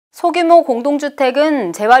소규모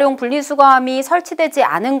공동주택은 재활용 분리수거함이 설치되지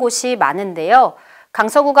않은 곳이 많은데요.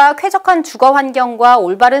 강서구가 쾌적한 주거환경과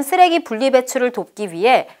올바른 쓰레기 분리배출을 돕기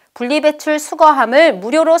위해 분리배출 수거함을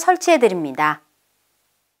무료로 설치해드립니다.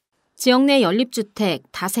 지역 내 연립주택,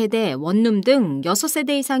 다세대, 원룸 등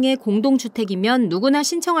 6세대 이상의 공동주택이면 누구나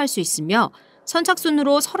신청할 수 있으며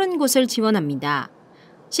선착순으로 30곳을 지원합니다.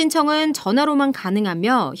 신청은 전화로만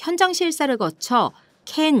가능하며 현장실사를 거쳐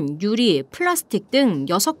캔, 유리, 플라스틱 등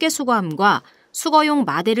 6개 수거함과 수거용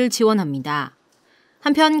마대를 지원합니다.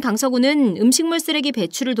 한편 강서구는 음식물 쓰레기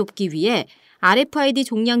배출을 돕기 위해 RFID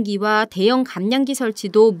종량기와 대형감량기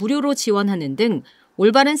설치도 무료로 지원하는 등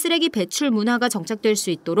올바른 쓰레기 배출 문화가 정착될 수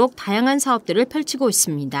있도록 다양한 사업들을 펼치고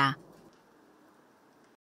있습니다.